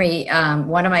 Henry,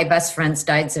 one of my best friends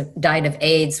died of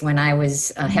AIDS when I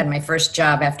had my first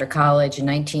job after college in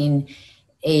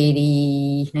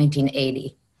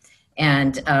 1980.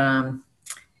 And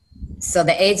so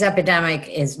the AIDS epidemic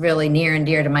is really near and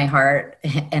dear to my heart,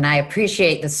 and I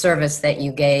appreciate the service that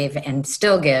you gave and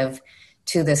still give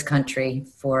to this country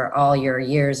for all your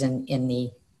years in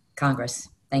the Congress.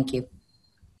 Thank you.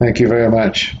 Thank you very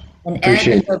much. And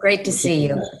appreciate Ed, it's so great to see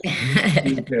you.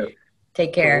 You too.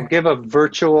 Take care. We'll give a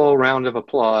virtual round of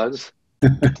applause.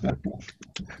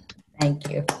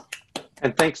 Thank you.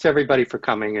 And thanks to everybody for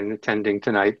coming and attending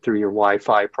tonight through your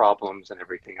Wi-Fi problems and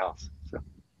everything else. So.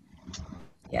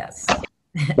 Yes.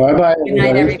 Bye-bye. Good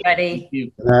night, everybody.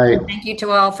 Good night. Thank you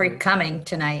to all for coming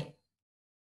tonight.